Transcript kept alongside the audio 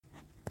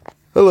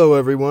Hello,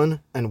 everyone,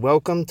 and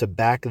welcome to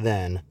Back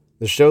Then,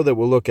 the show that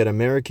will look at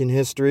American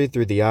history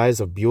through the eyes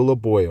of Beulah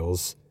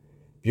Boyles.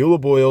 Beulah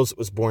Boyles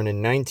was born in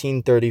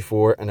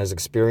 1934 and has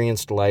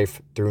experienced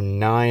life through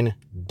 9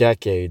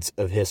 decades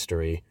of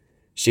history.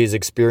 She has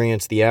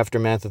experienced the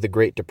aftermath of the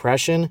Great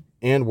Depression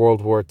and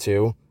World War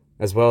II,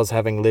 as well as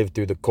having lived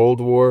through the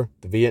Cold War,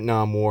 the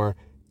Vietnam War,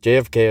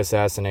 JFK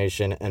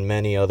assassination, and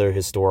many other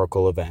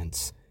historical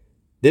events.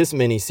 This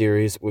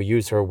miniseries will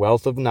use her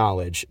wealth of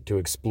knowledge to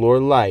explore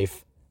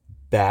life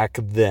back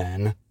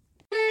then.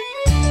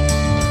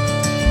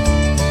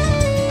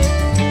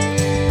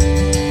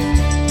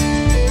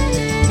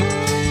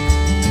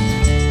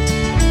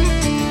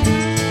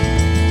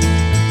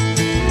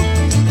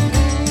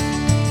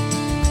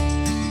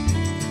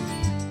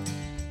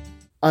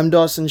 I'm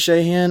Dawson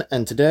Shahan,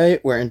 and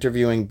today we're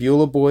interviewing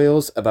Beulah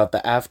Boyles about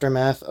the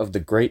aftermath of the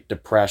Great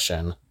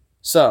Depression.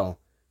 So,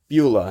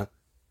 Beulah,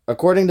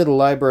 according to the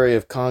Library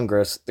of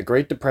Congress, the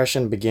Great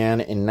Depression began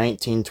in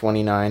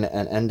 1929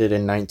 and ended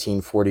in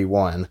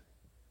 1941.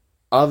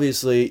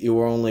 Obviously, you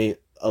were only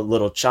a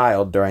little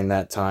child during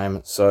that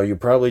time, so you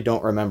probably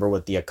don't remember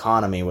what the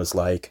economy was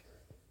like.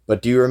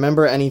 But do you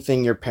remember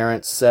anything your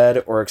parents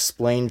said or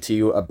explained to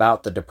you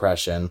about the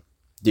Depression?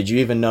 Did you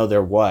even know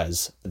there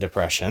was a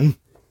Depression?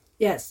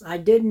 Yes, I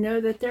did know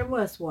that there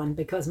was one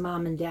because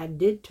Mom and Dad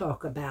did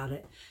talk about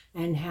it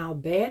and how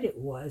bad it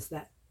was,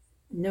 that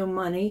no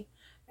money,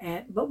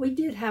 but we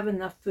did have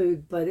enough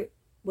food, but it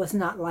was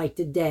not like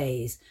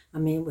today's. I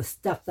mean, it was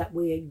stuff that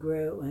we had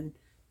grew and,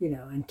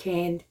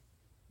 and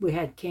we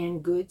had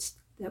canned goods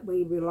that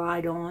we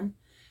relied on,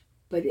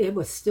 but it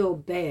was still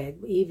bad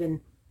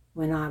even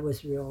when I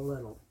was real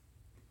little.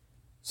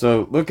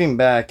 So, looking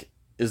back,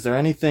 is there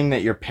anything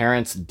that your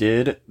parents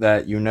did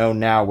that you know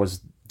now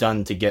was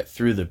done to get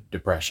through the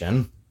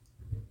Depression?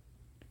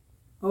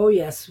 Oh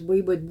yes,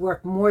 we would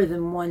work more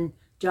than one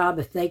job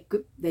if they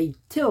could. They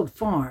tilled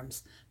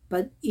farms,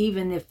 but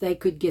even if they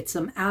could get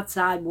some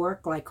outside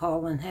work like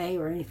hauling hay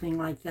or anything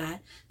like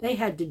that, they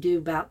had to do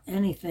about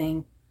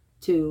anything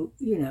to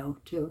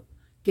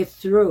get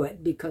through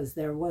it because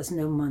there was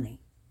no money.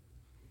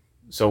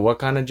 So what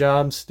kind of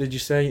jobs did you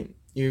say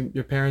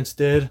your parents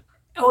did?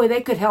 Oh,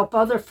 they could help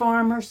other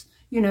farmers.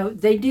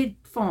 They did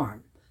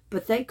farm,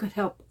 but they could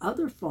help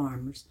other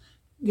farmers,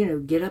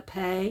 get up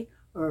hay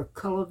or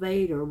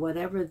cultivate or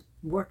whatever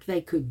work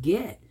they could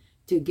get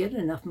to get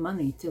enough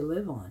money to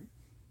live on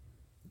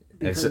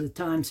because the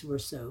times were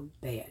so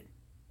bad.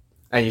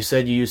 And you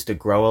said you used to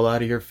grow a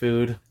lot of your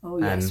food? Oh,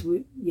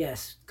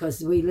 yes,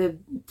 because we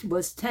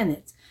was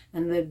tenants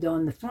and lived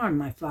on the farm,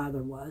 my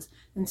father was.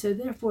 And so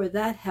therefore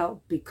that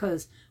helped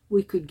because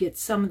we could get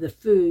some of the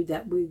food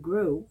that we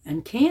grew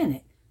and can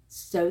it.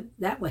 So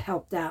that would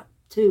help out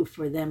too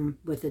for them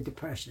with the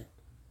Depression.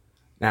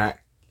 Now,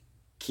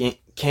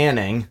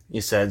 canning,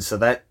 you said, so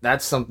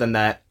that's something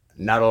that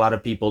not a lot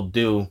of people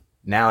do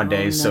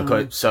nowadays. Oh,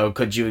 no. So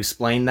could you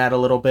explain that a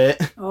little bit?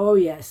 Oh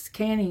yes,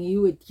 canning.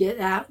 You would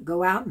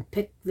go out and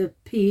pick the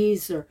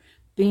peas or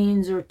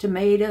beans or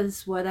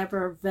tomatoes,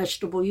 whatever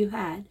vegetable you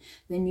had.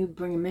 Then you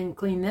bring them in,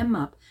 clean them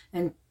up,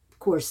 and of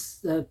course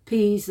the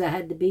peas that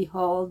had to be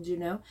hulled,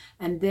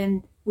 and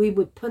then we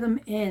would put them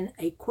in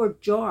a quart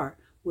jar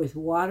with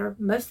water.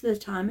 Most of the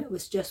time it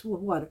was just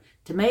with water.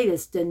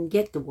 Tomatoes didn't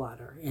get the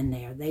water in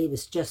there. They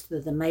was just the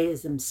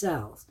tomatoes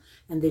themselves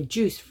and the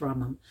juice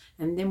from them.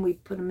 And then we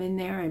put them in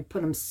there and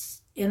put them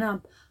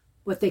in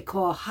what they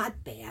call a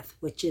hot bath,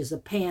 which is a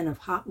pan of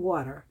hot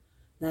water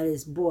that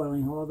is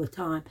boiling all the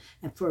time,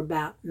 and for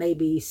about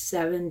maybe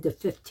 7 to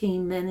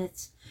 15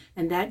 minutes.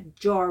 And that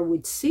jar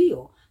would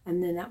seal,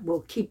 and then that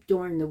will keep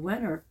during the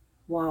winter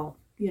while,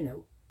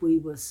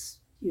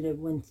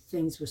 when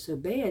things were so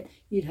bad,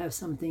 you'd have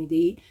something to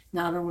eat,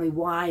 not only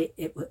while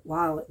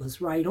it was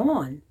right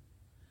on,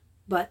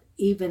 but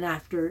even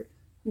after,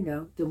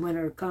 the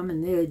winter come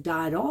and it had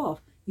died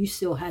off, you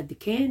still had the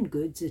canned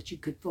goods that you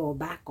could fall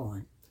back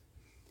on.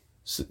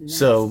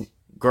 So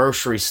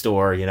grocery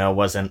store,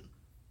 wasn't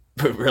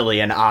really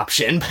an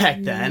option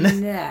back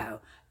then. No.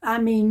 I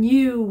mean,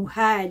 you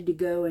had to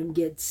go and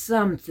get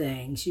some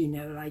things,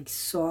 like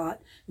salt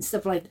and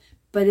stuff like that,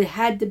 but it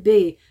had to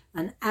be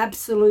an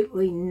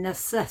absolutely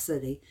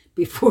necessity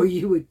before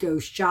you would go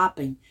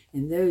shopping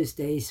in those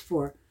days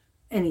for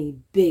any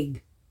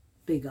big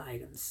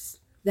items.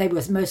 They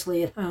was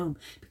mostly at home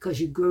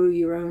because you grew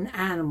your own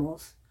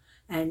animals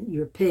and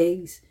your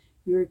pigs,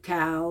 your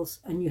cows,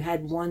 and you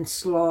had one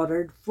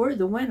slaughtered for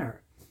the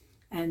winter.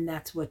 And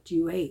that's what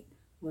you ate,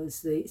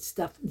 was the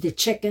stuff. The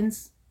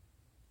chickens,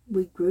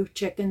 we grew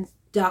chickens,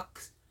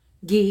 ducks,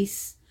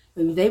 geese.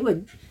 And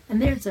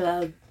there's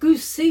a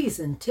goose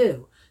season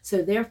too.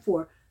 So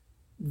therefore,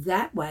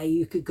 that way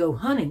you could go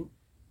hunting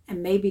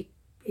and maybe,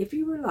 if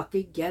you were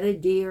lucky, get a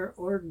deer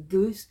or a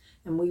goose,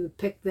 and we would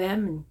pick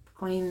them and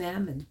clean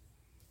them. And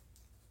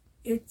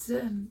it's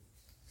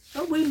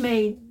what we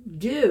made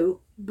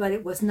do, but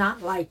it was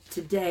not like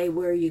today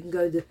where you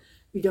can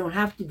you don't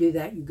have to do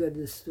that. You go to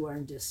the store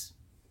and just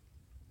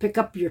pick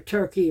up your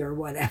turkey or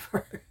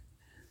whatever.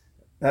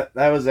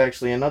 That was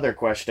actually another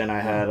question I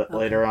Oh, had okay.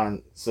 later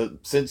on. So,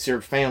 since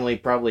your family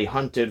probably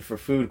hunted for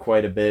food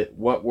quite a bit,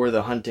 what were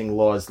the hunting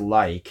laws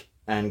like?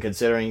 And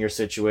considering your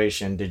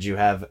situation, did you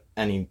have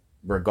any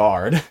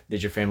regard?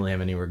 Did your family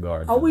have any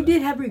regard Oh, for we the?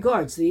 did have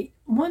regards.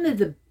 One of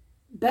the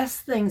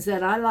best things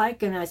that I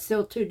like, and I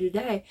still do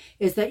today,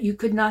 is that you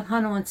could not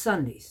hunt on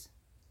Sundays,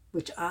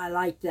 which I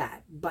like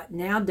that. But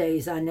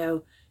nowadays, I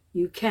know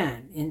you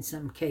can in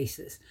some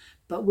cases.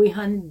 But we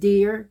hunted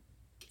deer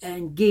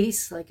and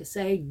geese, like I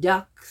say,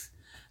 ducks.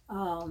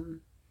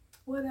 Um,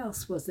 what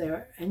else was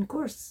there? And of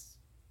course,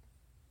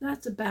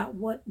 that's about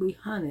what we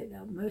hunted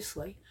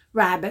mostly.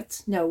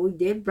 Rabbits. No, we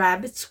did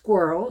rabbits,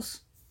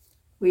 squirrels.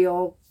 We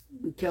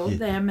killed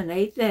them and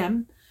ate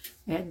them,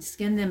 and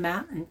skinned them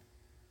out and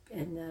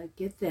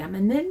get them.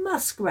 And then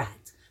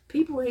muskrats.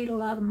 People ate a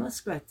lot of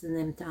muskrats in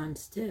them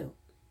times too.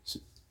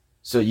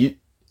 So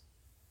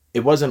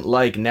it wasn't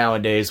like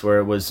nowadays where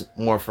it was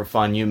more for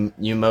fun.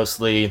 You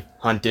mostly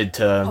hunted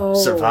to Oh,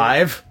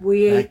 survive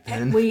we ate back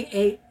then. we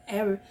ate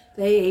every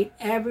they ate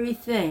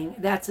everything.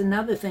 That's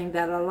another thing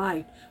that I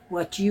liked.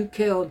 What you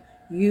killed,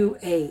 you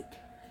ate.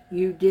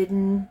 You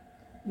didn't,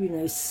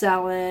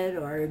 sell it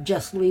or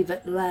just leave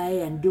it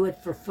lay and do it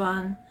for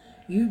fun.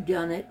 You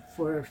done it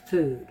for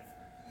food,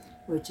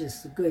 which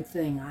is a good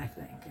thing I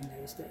think in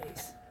those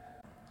days.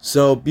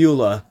 So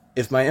Beulah,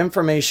 if my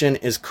information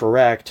is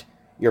correct,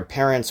 your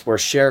parents were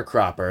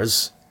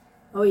sharecroppers.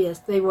 Oh yes,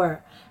 they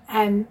were.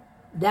 And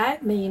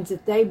that means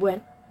that they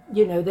went,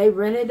 they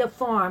rented a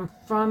farm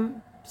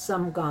from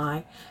some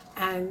guy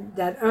and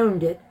that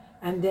owned it,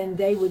 and then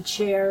they would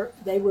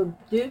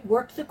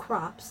work the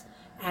crops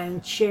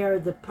and share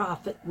the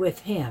profit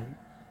with him.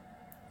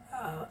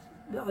 Uh,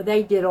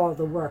 they did all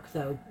the work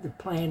though, the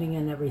planting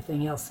and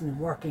everything else and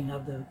the working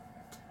of the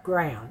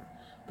ground.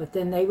 But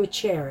then they would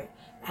share it.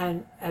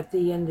 And at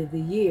the end of the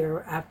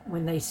year,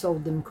 when they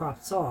sold them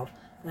crops off,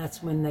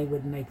 that's when they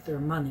would make their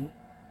money.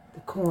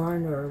 The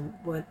corn or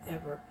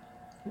whatever,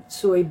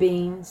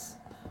 soybeans.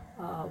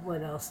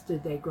 What else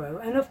did they grow?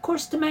 And of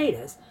course,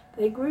 tomatoes.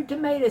 They grew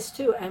tomatoes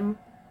too, and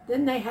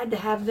then they had to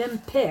have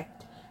them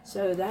picked,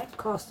 so that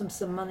cost them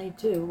some money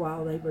too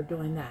while they were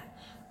doing that.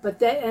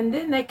 And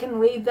then they can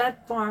leave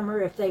that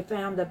farmer if they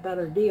found a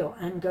better deal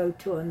and go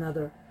to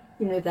another,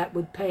 that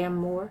would pay them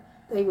more.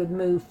 They would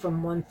move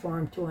from one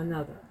farm to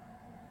another.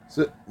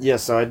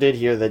 So I did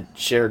hear that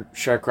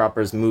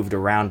sharecroppers moved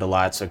around a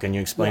lot. So can you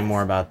explain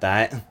more Yes. about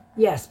that?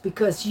 Yes,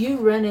 because you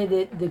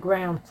rented the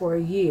ground for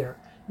a year.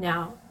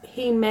 Now,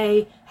 he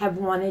may have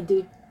wanted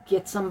to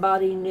get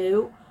somebody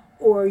new,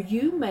 or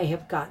you may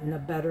have gotten a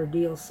better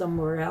deal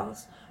somewhere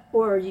else,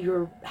 or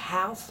your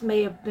house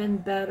may have been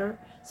better.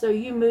 So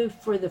you moved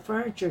for the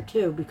furniture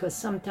too, because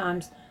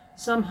sometimes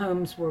some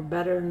homes were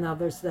better than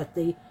others that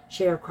the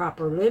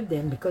sharecropper lived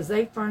in because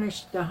they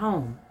furnished the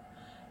home.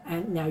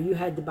 And now you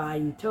had to buy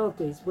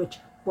utilities, which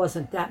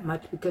wasn't that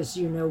much because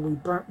we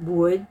burnt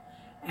wood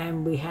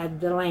and we had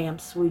the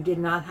lamps. We did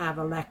not have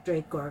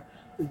electric, or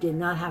we did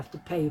not have to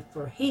pay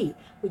for heat.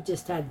 We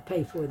just had to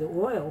pay for the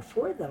oil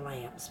for the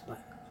lamps. But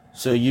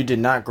So you did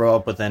not grow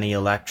up with any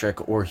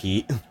electric or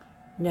heat.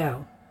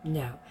 no,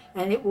 no.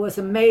 And it was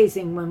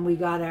amazing when we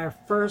got our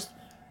first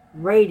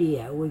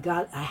radio. We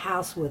got a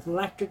house with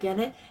electric in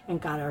it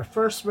and got our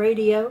first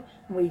radio.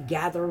 And we'd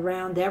gather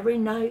around every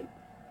night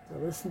to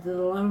listen to the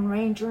Lone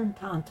Ranger and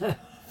Tonto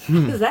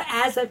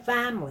as a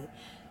family.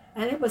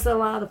 And it was a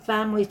lot of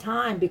family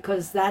time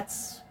because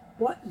that's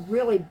what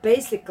really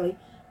basically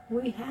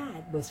we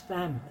had was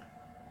family.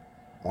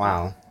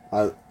 Wow,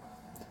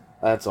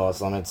 that's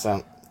awesome.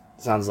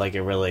 Sounds like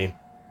it really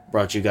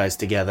brought you guys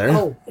together.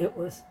 Oh, it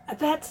was.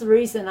 That's the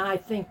reason I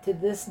think to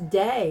this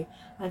day,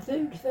 I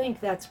do think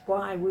that's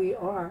why we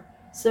are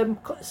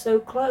so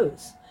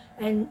close.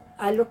 And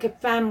I look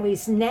at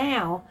families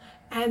now,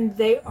 and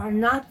they are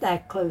not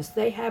that close.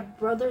 They have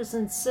brothers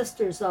and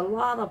sisters, a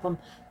lot of them,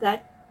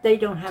 that they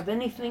don't have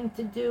anything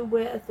to do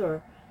with,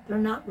 or they're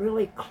not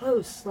really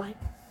close, like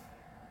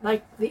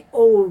the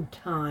old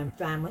time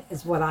family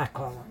is what I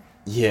call them.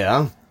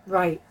 Yeah,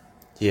 Right.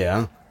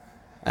 yeah.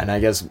 And I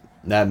guess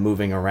that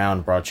moving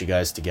around brought you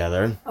guys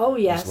together Oh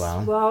as yes.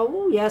 well. Well,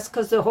 oh, yes,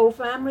 because the whole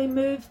family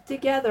moved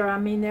together. I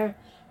mean,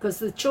 because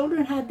the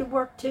children had to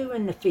work too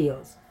in the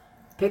fields,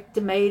 pick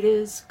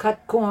tomatoes,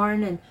 cut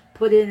corn, and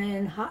put it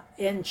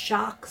in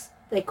shocks.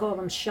 They call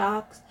them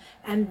shocks,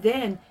 and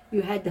then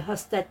you had to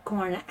husk that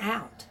corn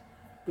out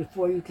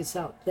before you could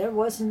sell it. There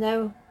was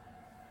no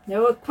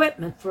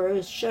equipment for a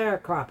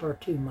sharecropper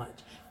too much.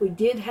 We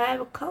did have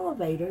a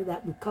cultivator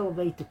that would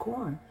cultivate the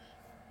corn,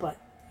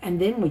 and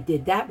then we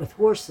did that with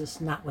horses,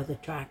 not with a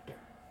tractor.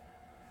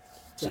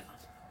 So, yeah.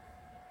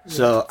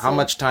 So how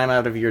much time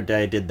out of your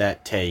day did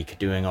that take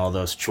doing all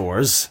those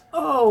chores?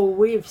 Oh,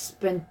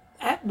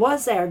 that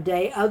was our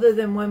day, other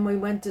than when we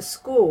went to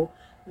school.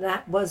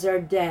 That was our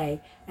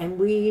day. And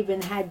we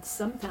even had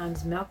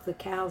sometimes milk the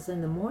cows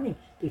in the morning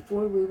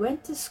before we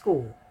went to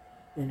school.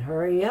 Then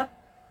hurry up,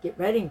 get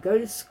ready, and go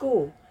to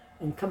school,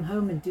 and come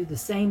home and do the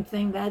same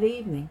thing that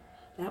evening.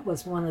 That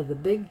was one of the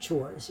big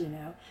chores.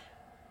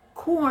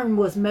 Corn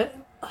was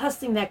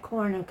husking that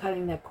corn and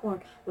cutting that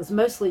corn was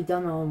mostly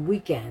done on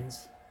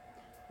weekends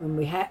when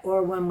we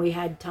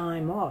had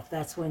time off.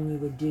 That's when you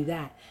would do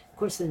that. Of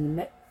course, in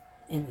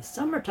the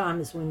summertime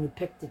is when you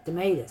picked the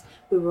tomatoes.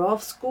 We were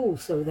off school,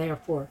 so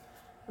therefore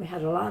we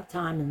had a lot of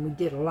time and we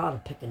did a lot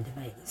of picking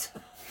tomatoes.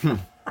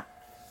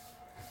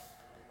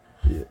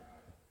 Yeah.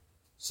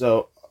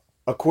 So,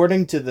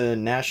 according to the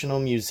National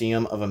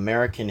Museum of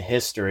American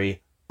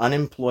History,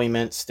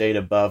 unemployment stayed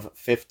above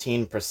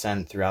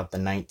 15% throughout the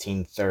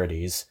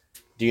 1930s.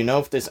 Do you know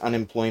if this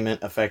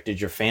unemployment affected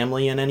your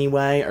family in any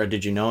way, or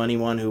did you know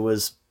anyone who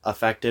was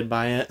affected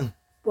by it?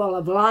 Well, a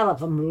lot of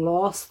them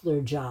lost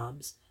their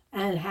jobs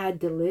and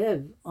had to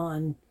live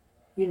on,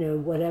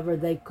 whatever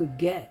they could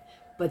get.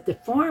 But the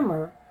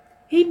farmer,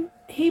 he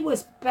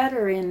was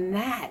better in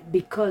that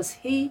because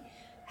he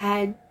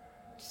had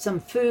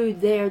some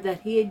food there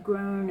that he had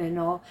grown and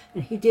all,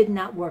 and he did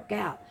not work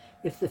out.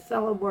 If the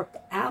fellow worked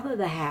out of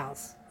the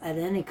house at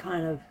any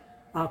kind of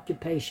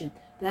occupation,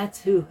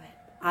 that's who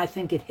I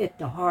think it hit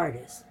the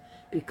hardest,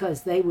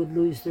 because they would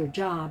lose their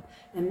job.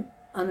 And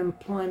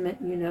unemployment,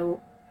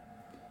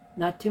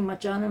 not too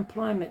much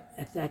unemployment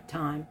at that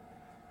time,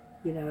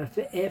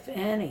 if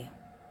any,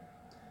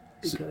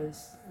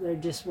 because there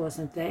just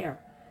wasn't there.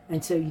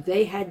 And so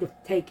they had to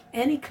take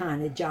any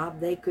kind of job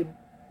they could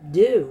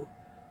do,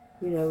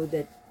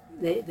 that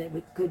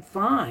we could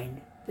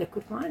find. They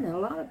could find, and a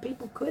lot of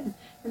people couldn't,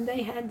 and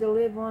they had to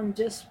live on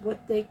just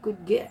what they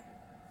could get.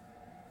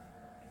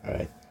 All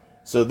right.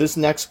 So this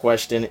next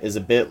question is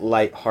a bit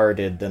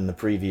lighthearted than the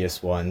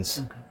previous ones.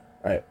 Okay.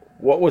 All right.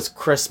 What was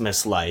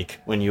Christmas like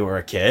when you were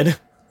a kid?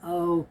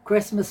 Oh,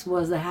 Christmas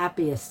was the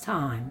happiest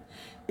time,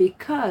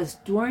 because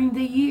during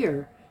the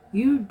year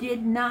you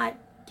did not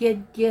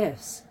get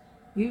gifts.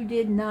 You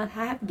did not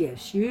have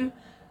gifts.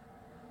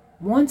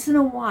 Once in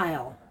a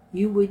while,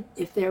 you would,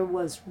 if there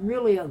was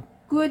really a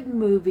good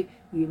movie,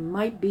 you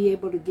might be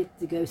able to get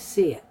to go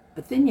see it.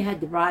 But then you had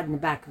to ride in the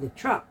back of the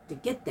truck to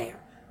get there.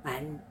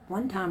 And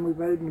one time we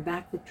rode in the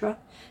back of the truck,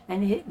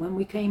 and when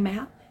we came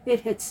out,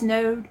 it had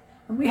snowed,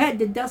 and we had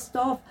to dust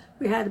off.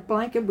 We had a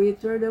blanket we had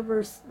thrown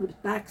over the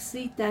back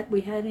seat that we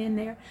had in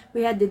there.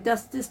 We had to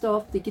dust this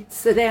off to get to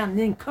sit down, and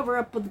then cover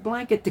up with the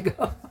blanket to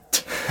go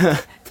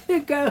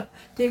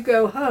to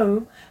go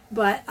home.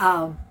 But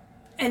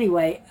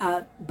anyway,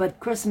 but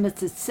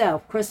Christmas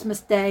itself, Christmas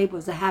Day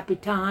was a happy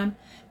time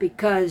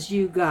because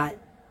you got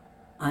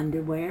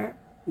underwear,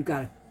 you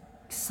got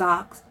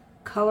socks,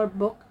 color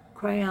book,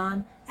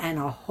 crayon, and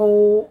a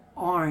whole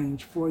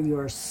orange for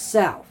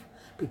yourself,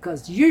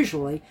 because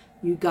usually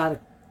you got a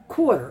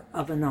quarter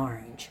of an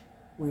orange.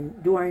 When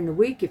during the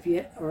week,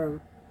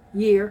 or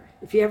year,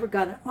 if you ever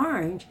got an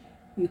orange,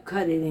 you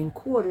cut it in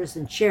quarters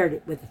and shared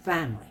it with the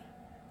family.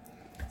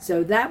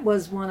 So that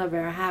was one of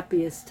our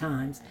happiest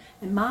times.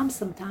 And Mom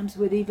sometimes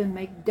would even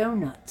make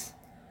donuts.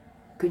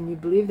 Can you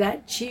believe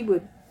that?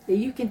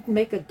 You can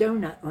make a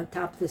donut on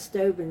top of the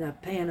stove in a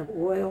pan of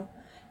oil,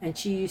 and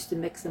she used to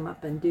mix them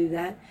up and do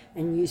that,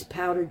 and use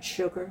powdered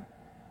sugar.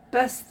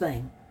 Best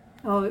thing.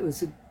 Oh, it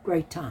was a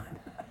great time.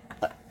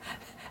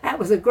 That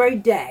was a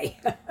great day.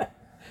 It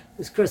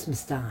was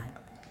Christmas time.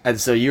 And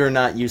so you're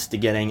not used to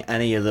getting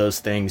any of those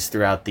things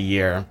throughout the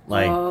year,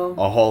 like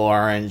a whole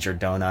orange or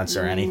donuts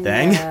or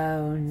anything?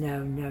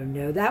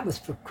 No. That was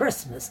for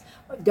Christmas.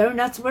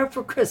 Donuts were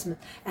for Christmas,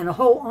 and a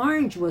whole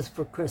orange was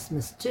for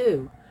Christmas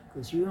too,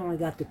 because you only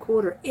got the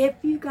quarter if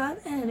you got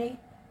any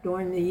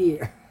during the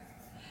year.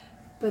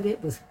 But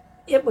it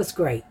was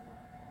great.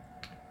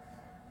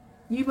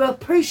 You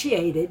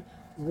appreciated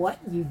what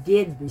you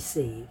did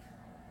receive.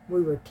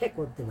 We were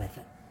tickled with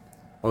it.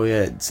 Oh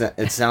yeah,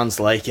 it sounds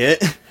like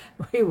it.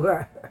 We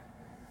were.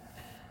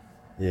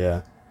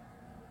 Yeah.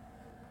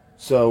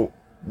 So,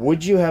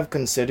 would you have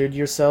considered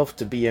yourself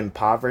to be in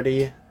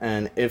poverty?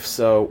 And if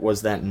so,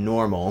 was that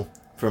normal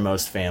for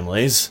most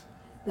families?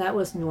 That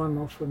was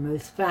normal for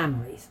most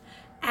families.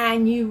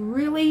 And you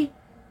really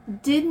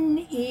didn't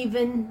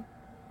even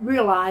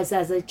realize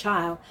as a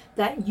child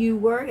that you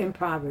were in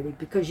poverty,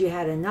 because you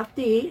had enough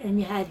to eat, and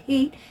you had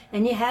heat,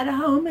 and you had a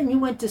home, and you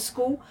went to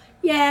school.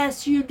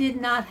 Yes, you did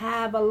not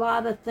have a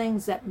lot of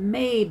things that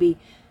maybe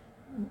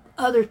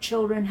other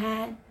children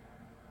had,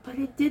 but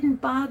it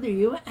didn't bother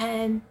you,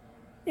 and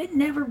it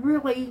never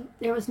really,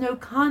 there was no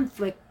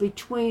conflict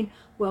between,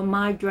 well,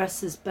 my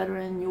dress is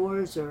better than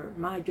yours, or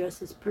my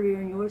dress is prettier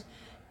than yours,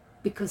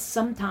 because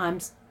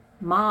sometimes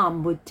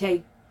Mom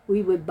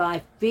we would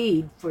buy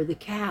feed for the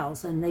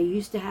cows, and they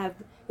used to have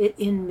it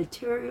in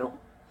material,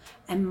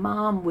 and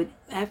Mom would,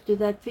 after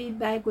that feed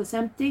bag was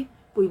empty,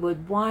 we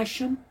would wash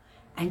them,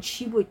 and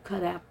she would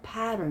cut out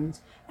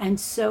patterns and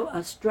sew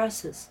us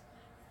dresses.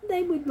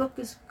 They would look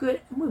as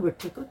good, and we were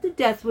tickled to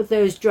death with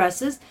those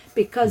dresses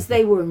because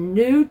they were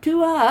new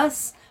to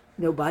us.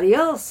 Nobody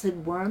else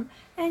had worn them,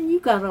 and you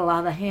got a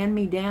lot of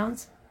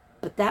hand-me-downs,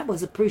 but that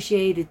was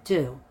appreciated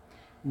too.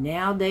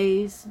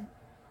 Nowadays,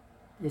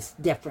 it's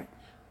different.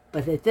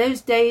 But at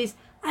those days,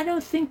 I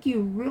don't think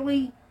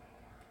you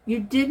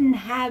didn't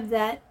have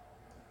that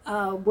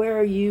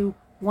where you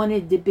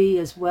wanted to be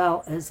as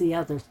well as the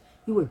others.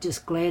 You were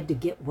just glad to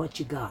get what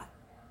you got.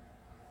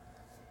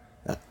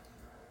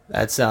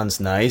 That sounds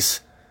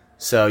nice.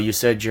 So you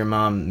said your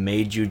mom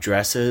made you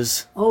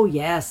dresses? Oh,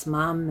 yes,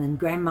 Mom and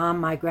Grandma,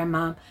 my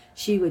grandma,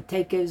 she would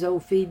take those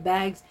old feed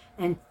bags,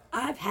 and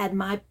I've had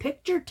my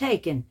picture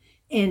taken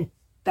in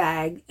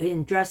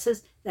in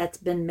dresses that's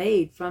been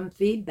made from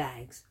feed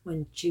bags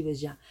when she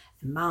was young.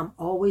 And Mom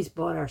always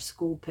bought our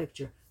school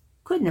picture.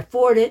 Couldn't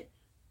afford it,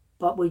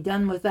 but we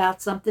done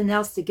without something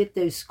else to get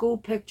those school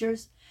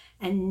pictures.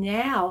 And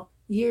now,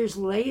 years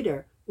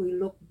later, we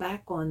look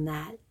back on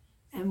that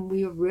and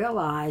we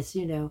realize,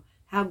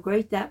 how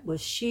great that was.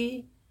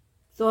 She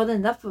thought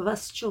enough of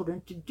us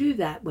children to do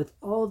that with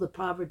all the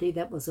poverty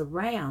that was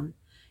around,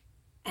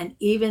 and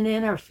even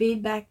in our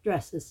feedback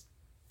dresses,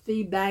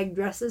 feedbag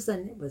dresses,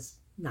 and it was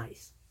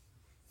nice.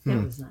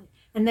 It was nice,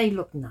 and they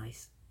looked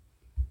nice.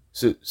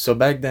 So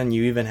back then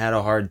you even had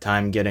a hard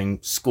time getting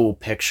school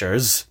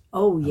pictures.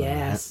 Oh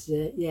yes,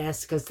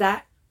 yes, because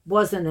that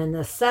wasn't a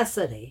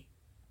necessity.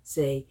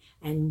 See,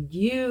 and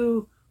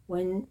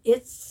when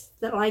it's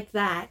like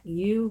that,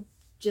 you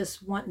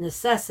just want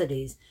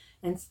necessities.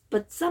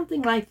 But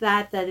something like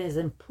that is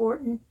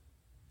important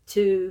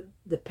to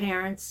the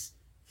parents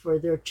for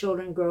their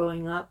children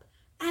growing up,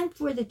 and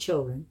for the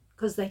children,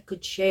 because they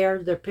could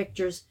share their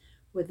pictures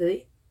with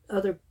the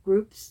other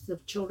groups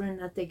of children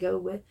that they go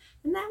with.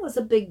 And that was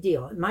a big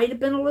deal. It might have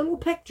been a little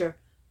picture,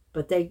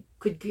 but they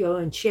could go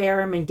and share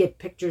them and get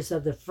pictures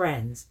of their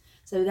friends.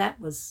 So that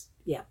was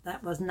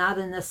not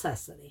a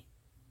necessity.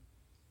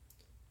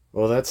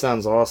 Well, that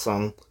sounds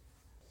awesome.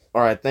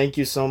 All right, thank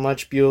you so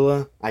much,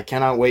 Beulah. I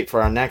cannot wait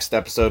for our next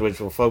episode, which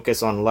will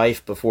focus on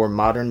life before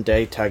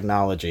modern-day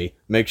technology.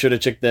 Make sure to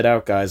check that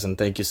out, guys, and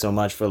thank you so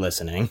much for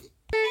listening.